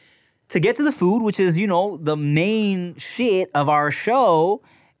 To get to the food, which is, you know, the main shit of our show,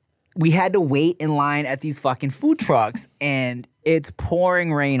 we had to wait in line at these fucking food trucks, and it's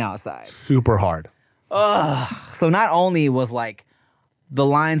pouring rain outside. Super hard. So not only was like the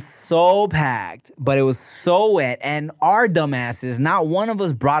line so packed, but it was so wet, and our dumbasses, not one of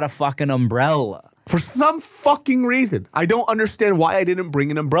us brought a fucking umbrella. For some fucking reason. I don't understand why I didn't bring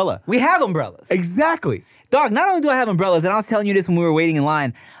an umbrella. We have umbrellas. Exactly. Dog, not only do I have umbrellas, and I was telling you this when we were waiting in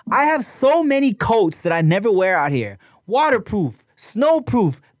line, I have so many coats that I never wear out here. Waterproof,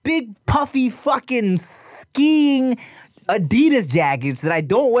 snowproof, big puffy fucking skiing Adidas jackets that I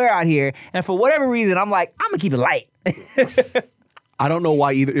don't wear out here. And for whatever reason, I'm like, I'm gonna keep it light. I don't know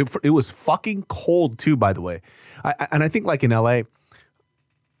why either. It was fucking cold too, by the way. And I think like in LA,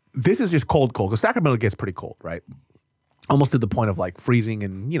 this is just cold. Because Sacramento gets pretty cold, right? Almost to the point of like freezing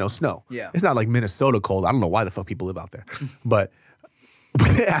and, you know, snow. Yeah. It's not like Minnesota cold. I don't know why the fuck people live out there. But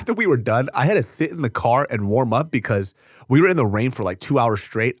after we were done, I had to sit in the car and warm up because we were in the rain for like 2 hours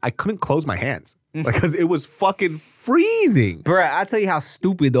straight. I couldn't close my hands because it was fucking freezing. Bruh, I'll tell you how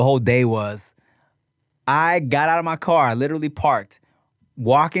stupid the whole day was. I got out of my car, I literally parked,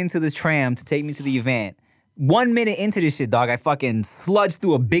 walked into this tram to take me to the event. 1 minute into this shit, dog, I fucking sludged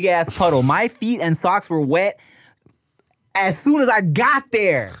through a big ass puddle. My feet and socks were wet as soon as I got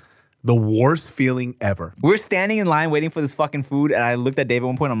there. The worst feeling ever. We're standing in line waiting for this fucking food, and I looked at Dave at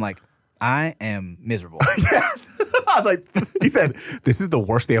one point, I'm like, I am miserable. I was like, he said, this is the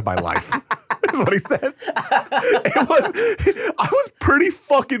worst day of my life. That's what he said. I was pretty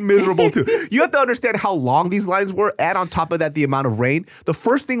fucking miserable too. You have to understand how long these lines were, and on top of that, the amount of rain. The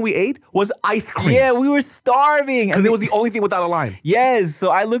first thing we ate was ice cream. Yeah, we were starving. Because it was the only thing without a line. Yes, so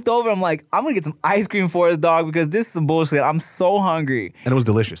I looked over, I'm like, I'm gonna get some ice cream for us, dog, because this is some bullshit. I'm so hungry. And it was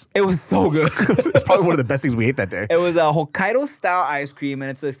delicious. It was so good. It's probably one of the best things we ate that day. It was a Hokkaido style ice cream, and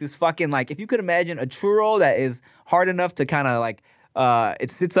it's this fucking, like, if you could imagine a churro that is hard enough to kind of like,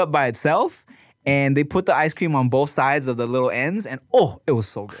 it sits up by itself, and they put the ice cream on both sides of the little ends, and oh, it was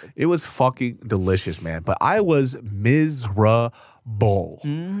so good. It was fucking delicious, man. But I was miserable.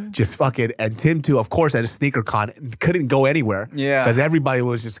 Just fucking, and Tim too, of course, at a sneaker con, couldn't go anywhere. Yeah. Because everybody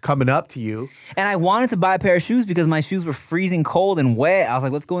was just coming up to you. And I wanted to buy a pair of shoes because my shoes were freezing cold and wet. I was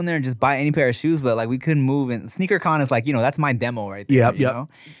like, let's go in there and just buy any pair of shoes, but like we couldn't move. And SneakerCon is like, that's my demo right there. Yep, you yep. know?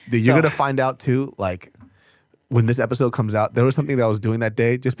 Dude, you're So- gonna find out too, like when this episode comes out, there was something that I was doing that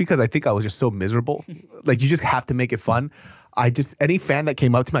day just because I think I was just so miserable. Like you just have to make it fun. Any fan that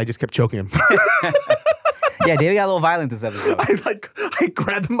came up to me, I just kept choking him. Yeah, David got a little violent this episode. I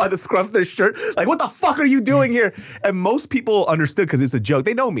grabbed him by the scruff of their shirt, like, what the fuck are you doing here? And most people understood because it's a joke.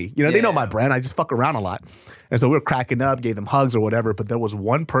 They know me. They know my brand. I just fuck around a lot. And so we were cracking up, gave them hugs or whatever, but there was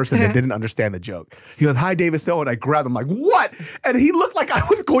one person that didn't understand the joke. He goes, hi, David So, and I grabbed him like, what? And he looked like I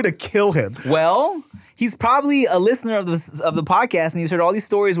was going to kill him. Well, he's probably a listener of the podcast, and he's heard all these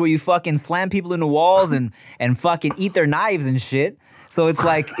stories where you fucking slam people into walls and fucking eat their knives and shit. So it's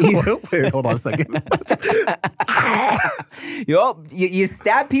like he's Wait, hold on a second. you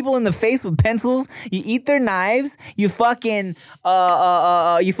stab people in the face with pencils, you eat their knives, you fucking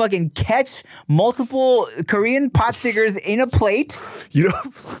catch multiple Korean pot stickers in a plate.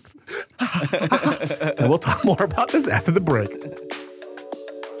 And we'll talk more about this after the break.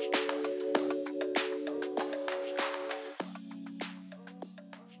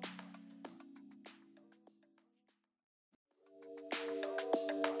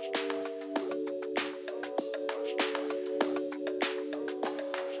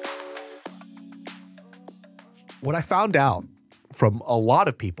 What I found out from a lot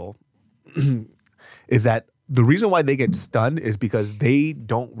of people is that the reason why they get stunned is because they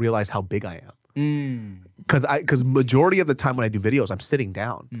don't realize how big I am. Because majority of the time when I do videos, I'm sitting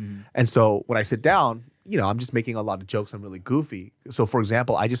down. And so when I sit down, I'm just making a lot of jokes. I'm really goofy. So for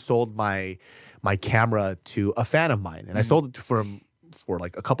example, I just sold my camera to a fan of mine, and I sold it for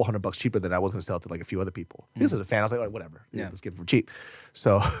like a couple $100 cheaper than I was going to sell it to like a few other people. This is a fan. I was like, all right, whatever. Yeah. Let's get it for cheap.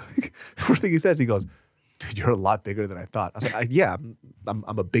 So first thing he says, he goes, dude, you're a lot bigger than I thought. I was like, yeah, I'm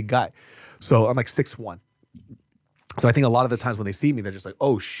a big guy. So I'm like 6'1". So I think a lot of the times when they see me, they're just like,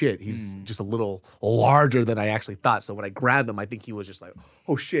 oh shit, he's just a little larger than I actually thought. So when I grabbed him, I think he was just like,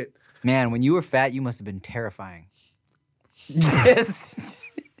 oh shit. Man, when you were fat, you must have been terrifying. Just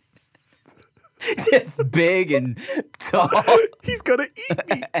big and tall. He's gonna eat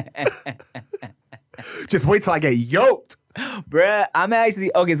me. Just wait till I get yoked. Bruh, I'm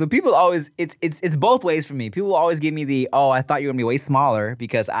actually okay. So people always it's both ways for me. People always give me the I thought you were gonna be way smaller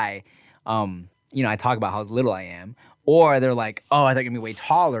because I talk about how little I am, or they're like, I thought you're gonna be way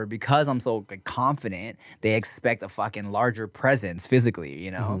taller because I'm so like, confident. They expect a fucking larger presence physically,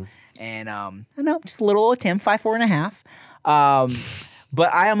 And I know just a little Tim 5'4.5".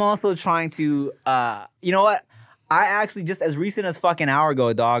 But I am also trying to you know what? I actually just as recent as fucking hour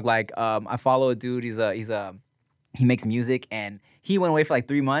ago, dog. Like I follow a dude. He makes music, and he went away for like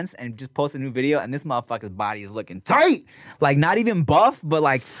 3 months and just posted a new video, and this motherfucker's body is looking tight. Like, not even buff, but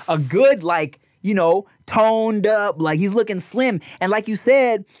like a good, like, toned up, like he's looking slim. And like you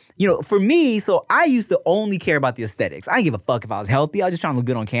said, for me, so I used to only care about the aesthetics. I didn't give a fuck if I was healthy. I was just trying to look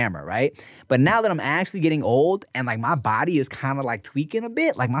good on camera, right? But now that I'm actually getting old and like my body is kind of like tweaking a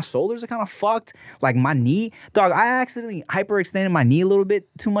bit, like my shoulders are kind of fucked, like my knee, dog, I accidentally hyperextended my knee a little bit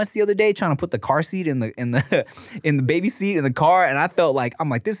too much the other day trying to put the car seat in the baby seat in the car, and I felt like, I'm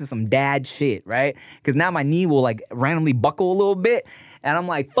like, this is some dad shit, right? Because now my knee will like randomly buckle a little bit, and I'm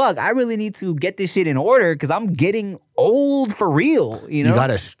like, fuck, I really need to get this shit in order because I'm getting old for real, You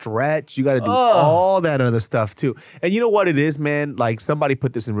gotta stretch. You gotta do all that other stuff too. And you know what it is, man? Like somebody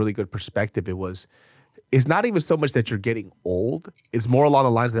put this in really good perspective. It's not even so much that you're getting old. It's more along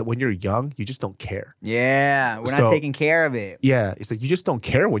the lines that when you're young, you just don't care. Yeah, we're not taking care of it. Yeah, it's like you just don't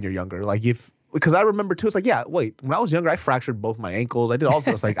care when you're younger. Like because I remember too, it's like, yeah, wait, when I was younger, I fractured both my ankles. I did all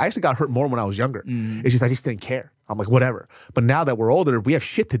sorts. Like I actually got hurt more when I was younger. It's just I just didn't care. I'm like, whatever. But now that we're older, we have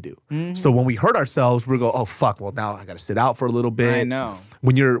shit to do. So when we hurt ourselves, we go, oh fuck, well now I gotta sit out for a little bit. I know.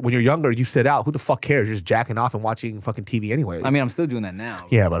 When you're younger, you sit out. Who the fuck cares? You're just jacking off and watching fucking TV anyways. I mean, I'm still doing that now.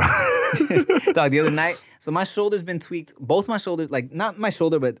 yeah, but Dog, the other night, so my shoulder's been tweaked. Both my shoulders, like not my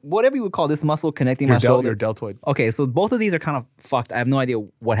shoulder, but whatever you would call this muscle connecting my shoulder. your deltoid. Okay, so both of these are kind of fucked. I have no idea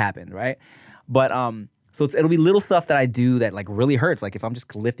what happened, right? But so it'll be little stuff that I do that like really hurts. Like if I'm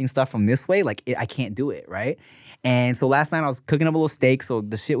just lifting stuff from this way, like I can't do it, right? And so last night I was cooking up a little steak, so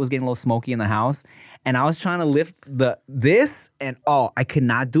the shit was getting a little smoky in the house, and I was trying to lift this, and I could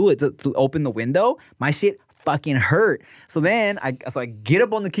not do it to open the window. My shit fucking hurt. So then I get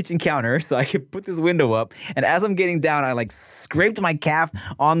up on the kitchen counter so I can put this window up. And as I'm getting down, I like scraped my calf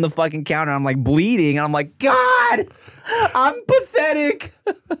on the fucking counter. I'm like bleeding. And I'm like, God, I'm pathetic.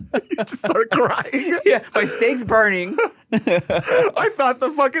 You just started crying. Yeah, my steak's burning. I thought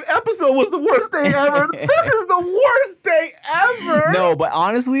the fucking episode was the worst day ever. This is the worst day ever. No, but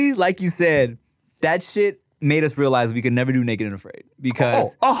honestly, like you said, that shit made us realize we could never do Naked and Afraid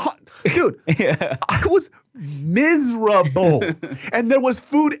because Dude, I was miserable. And there was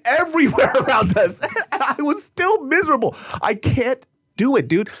food everywhere around us. And I was still miserable. I can't do it,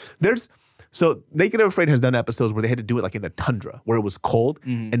 dude. So Naked and Afraid has done episodes where they had to do it like in the tundra, where it was cold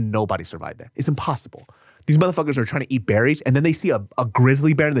and nobody survived that. It's impossible. These motherfuckers are trying to eat berries and then they see a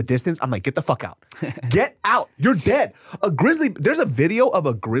grizzly bear in the distance. I'm like, get the fuck out. Get out. You're dead. There's a video of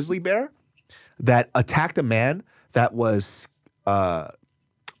a grizzly bear that attacked a man that was on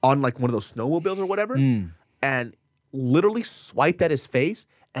like one of those snowmobiles or whatever and literally swiped at his face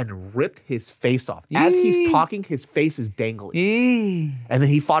and ripped his face off. As he's talking, his face is dangling. And then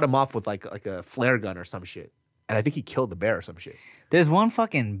he fought him off with like a flare gun or some shit. And I think he killed the bear or some shit. There's one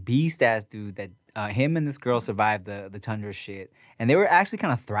fucking beast ass dude that him and this girl survived the tundra shit. And they were actually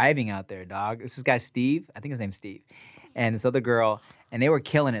kind of thriving out there, dog. This guy Steve, I think his name's Steve. And this other girl, and they were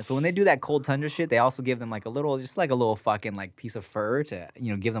killing it. So when they do that cold tundra shit, they also give them like a little fucking like piece of fur to,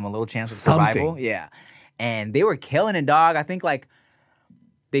 give them a little chance of survival. Something. Yeah. And they were killing it, dog. I think like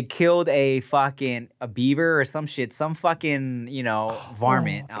they killed a beaver or some shit, some fucking,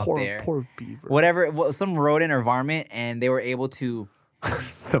 varmint out there. Poor beaver. Whatever, some rodent or varmint, and they were able to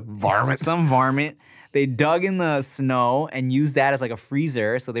Some varmint. some varmint. They dug in the snow and used that as like a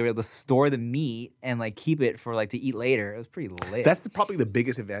freezer, so they were able to store the meat and like keep it for like to eat later. It was pretty lit. That's probably the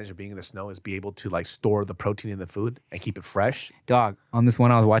biggest advantage of being in the snow is be able to like store the protein in the food and keep it fresh. Dog, on this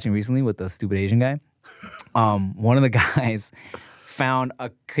one I was watching recently with the stupid Asian guy, one of the guys found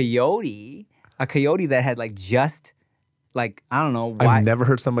a coyote that had like just like, I don't know why. I've never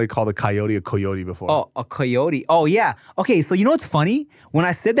heard somebody call the coyote a coyote before. Oh, a coyote. Oh, yeah. Okay, so you know what's funny? When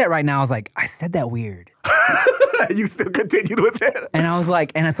I said that right now, I was like, I said that weird. You still continued with it? And I was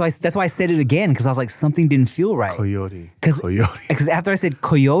like, that's why I said it again, because I was like, something didn't feel right. Coyote. Because after I said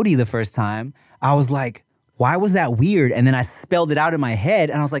coyote the first time, I was like, why was that weird? And then I spelled it out in my head,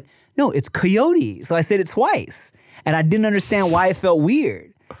 and I was like, no, it's coyote. So I said it twice. And I didn't understand why it felt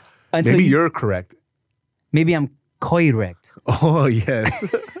weird. Until Maybe you're correct. Maybe I'm correct. Oh,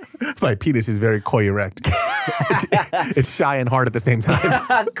 yes. My penis is very correct. It's shy and hard at the same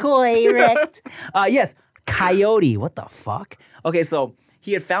time. Correct. Yes, coyote. What the fuck? Okay, so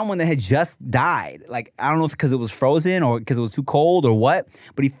he had found one that had just died. Like, I don't know if because it was frozen or because it was too cold or what,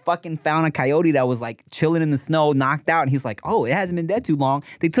 but he fucking found a coyote that was like chilling in the snow, knocked out, and he's like, oh, it hasn't been dead too long.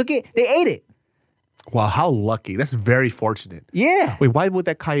 They took it, they ate it. Wow, how lucky. That's very fortunate. Yeah. Wait, why would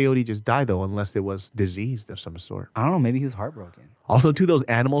that coyote just die, though, unless it was diseased of some sort? I don't know, maybe he was heartbroken. Also, too, those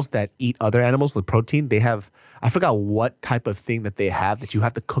animals that eat other animals with protein, they have, I forgot what type of thing that they have that you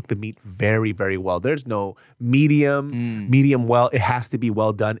have to cook the meat very, very well. There's no medium well. It has to be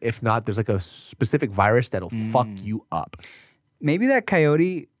well done. If not, there's like a specific virus that'll fuck you up. Maybe that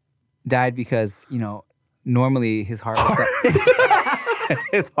coyote died because, normally his heart was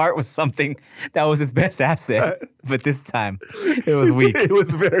his heart was something that was his best asset, but this time it was weak. It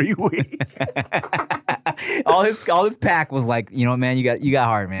was very weak. all his pack was like, man, you got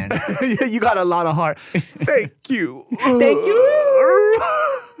heart, man. You got a lot of heart. Thank you. Thank you.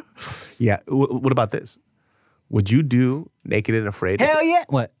 Yeah. What about this? Would you do Naked and Afraid? Hell yeah.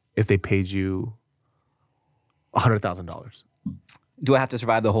 What? If they paid you $100,000? Do I have to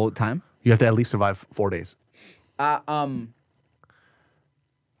survive the whole time? You have to at least survive 4 days. 4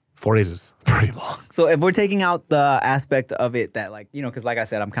 days is pretty long. So if we're taking out the aspect of it that like, because like I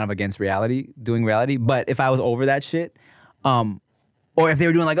said, I'm kind of against doing reality. But if I was over that shit, or if they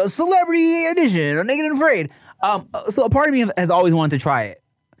were doing like a celebrity edition or Naked and Afraid, so a part of me has always wanted to try it.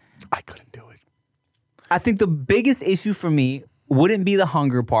 I couldn't do it. I think the biggest issue for me wouldn't be the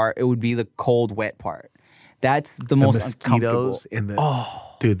hunger part. It would be the cold, wet part. That's the most uncomfortable. Mosquitoes in the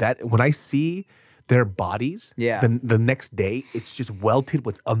dude. That when I see their bodies, the next day it's just welted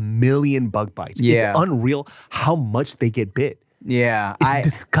with a million bug bites. Yeah. It's unreal how much they get bit. Yeah, It's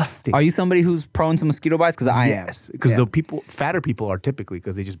disgusting. Are you somebody who's prone to mosquito bites? Because I am. Yes, because the fatter people are typically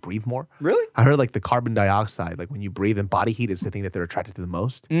because they just breathe more. Really? I heard like the carbon dioxide, like when you breathe and body heat is the thing that they're attracted to the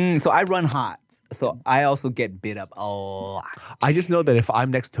most. So I run hot. So I also get bit up a lot. I just know that if I'm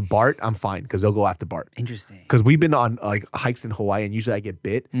next to Bart, I'm fine because they'll go after Bart. Interesting. Because we've been on like hikes in Hawaii and usually I get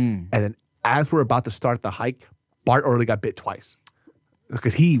bit. And then as we're about to start the hike, Bart already got bit twice.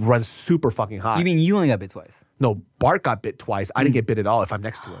 because he runs super fucking hot. You mean you only got bit twice? No, Bart got bit twice. I didn't get bit at all if I'm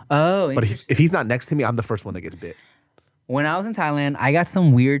next to him. Oh, But if he's not next to me, I'm the first one that gets bit. when I was in Thailand, I got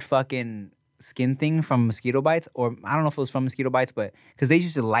some weird fucking skin thing from mosquito bites, or I don't know if it was from mosquito bites, but because they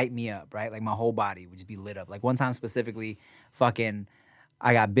used to light me up, right? Like my whole body would just be lit up. Like one time specifically, fucking,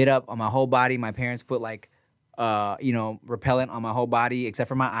 I got bit up on my whole body. My parents put like, repellent on my whole body except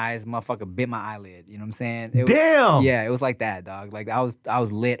for my eyes. Motherfucker bit my eyelid. You know what I'm saying? Damn. Yeah, it was like that, dog. Like I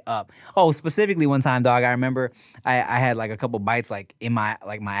was lit up. Oh, specifically one time, dog. I remember I had like a couple bites like in my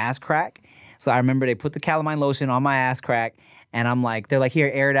ass crack. So I remember they put the calamine lotion on my ass crack, and I'm like, they're like, here,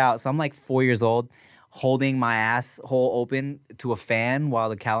 air it out. So I'm like 4 years old, holding my asshole open to a fan while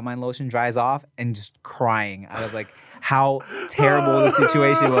the calamine lotion dries off, and just crying. I was like, how terrible the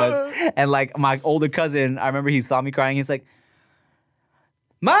situation was. And like my older cousin, I remember he saw me crying. He's like,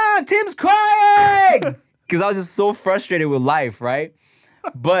 Mom, Tim's crying! Because I was just so frustrated with life, right?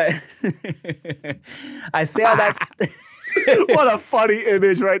 But I say all that. What a funny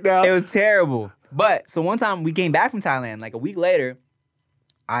image right now. It was terrible. But so one time we came back from Thailand, like a week later,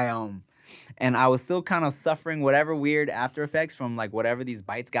 and I was still kind of suffering whatever weird after effects from like whatever these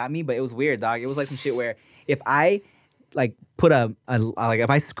bites got me. But it was weird, dog. It was like some shit where if I like put if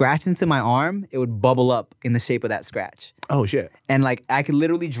I scratched into my arm, it would bubble up in the shape of that scratch. Oh shit. And like I could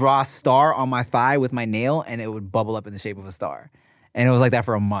literally draw a star on my thigh with my nail, and it would bubble up in the shape of a star. And it was like that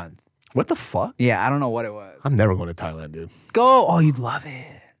for a month. What the fuck? Yeah, I don't know what it was. I'm never going to Thailand, dude. Go! Oh, you'd love it.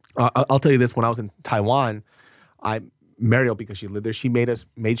 I'll tell you this. When I was in Taiwan, Mariel, because she lived there, she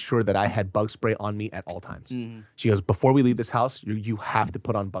made sure that I had bug spray on me at all times. Mm-hmm. She goes, before we leave this house, you have to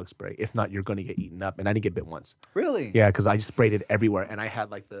put on bug spray. If not, you're going to get eaten up. And I didn't get bit once. Really? Yeah, because I just sprayed it everywhere. And I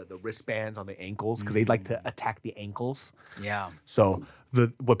had like the wristbands on the ankles because they'd like to attack the ankles. Yeah. So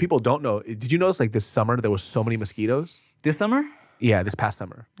what people don't know, did you notice like this summer there was so many mosquitoes? This summer? Yeah, this past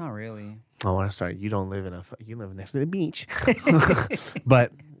summer. Not really. Oh, I'm sorry. You live next to the beach.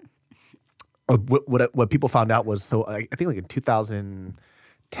 But what people found out was, so I think like in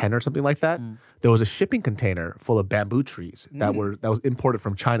 2010 or something like that, there was a shipping container full of bamboo trees that was imported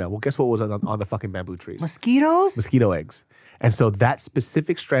from China. Well, guess what was on the fucking bamboo trees? Mosquitoes? Mosquito eggs. And so that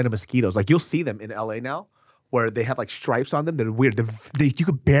specific strand of mosquitoes, like you'll see them in LA now, where they have like stripes on them. They're weird. You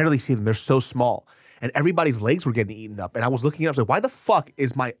could barely see them. They're so small. And everybody's legs were getting eaten up. And I was looking up, I was like, why the fuck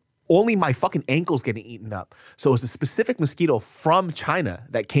is only my fucking ankles getting eaten up? So it's a specific mosquito from China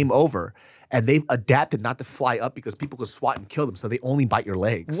that came over, and they've adapted not to fly up because people could swat and kill them. So they only bite your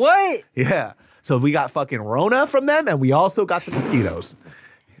legs. What? Yeah. So we got fucking Rona from them, and we also got the mosquitoes.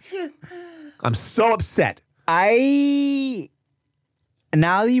 I'm so upset. Now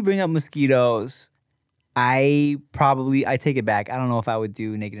that you bring up mosquitoes, I take it back. I don't know if I would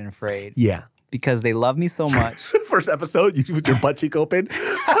do Naked and Afraid. Yeah. Because they love me so much. First episode, you with your butt cheek open.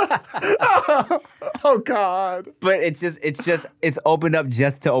 Oh God! But it's opened up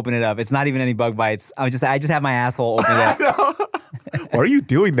just to open it up. It's not even any bug bites. I just have my asshole open it up. Why are you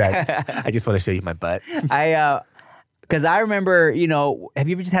doing that? I just want to show you my butt. Because I remember, have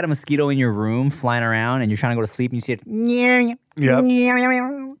you ever just had a mosquito in your room flying around and you're trying to go to sleep and you see it? Yep.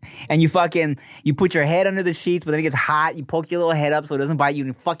 And you put your head under the sheets, but then it gets hot. You poke your little head up so it doesn't bite you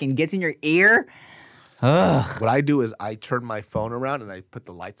and it fucking gets in your ear. Ugh. What I do is I turn my phone around and I put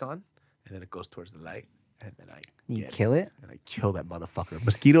the lights on, and then it goes towards the light, and then You kill it? and I kill that motherfucker.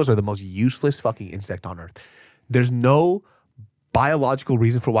 Mosquitoes are the most useless fucking insect on earth. There's no biological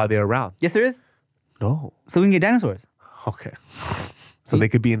reason for why they're around. Yes, there is. No. So we can get dinosaurs. Okay. So they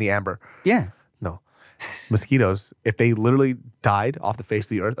could be in the amber. Yeah. No. Mosquitoes, if they literally died off the face of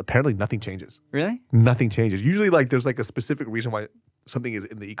the earth, apparently nothing changes. Really? Nothing changes. Usually, like, there's like a specific reason why something is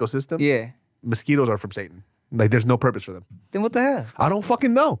in the ecosystem. Yeah. Mosquitoes are from Satan. Like, there's no purpose for them. Then what the hell? I don't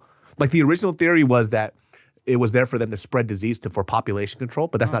fucking know. Like, the original theory was that it was there for them to spread disease for population control,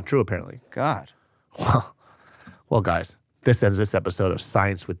 but that's not true, apparently. God. Well, guys, this ends this episode of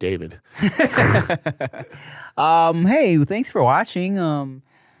Science with David. Hey, thanks for watching.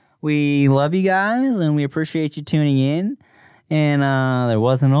 We love you guys and we appreciate you tuning in. And there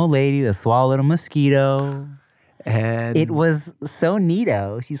was an old lady that swallowed a mosquito. And It was so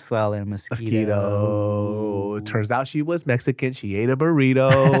neato. She swallowed a mosquito. Turns out she was Mexican. She ate a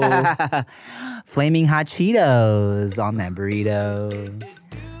burrito. Flaming hot Cheetos on that burrito.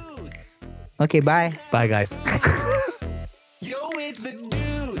 Okay, bye. Bye, guys. Yo, it's the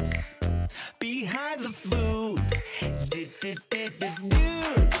dudes behind the food. Dudes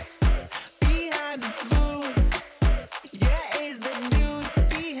behind the foods. Yeah, it's the dude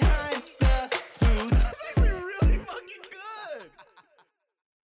behind the foods. That's actually really fucking good.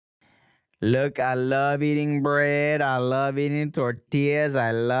 Look, I love eating bread. I love eating tortillas.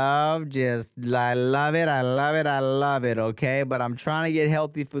 I love it. I love it. I love it. Okay. But I'm trying to get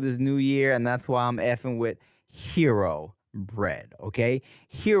healthy for this new year. And that's why I'm effing with Hero Bread. Okay.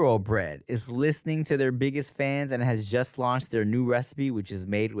 Hero Bread is listening to their biggest fans and has just launched their new recipe, which is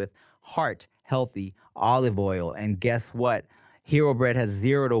made with heart healthy olive oil. And guess what? Hero Bread has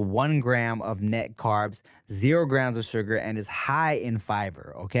 0 to 1 gram of net carbs, 0 grams of sugar, and is high in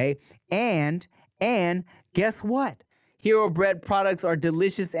fiber, okay? And guess what? Hero Bread products are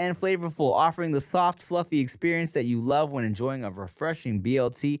delicious and flavorful, offering the soft, fluffy experience that you love when enjoying a refreshing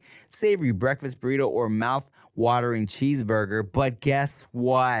BLT, savory breakfast burrito, or mouth-watering cheeseburger. But guess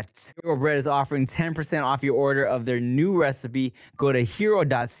what? Hero Bread is offering 10% off your order of their new recipe. Go to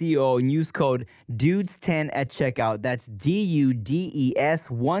hero.co and use code DUDES10 at checkout. That's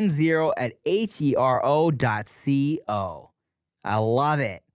DUDES10 at hero.co. I love it.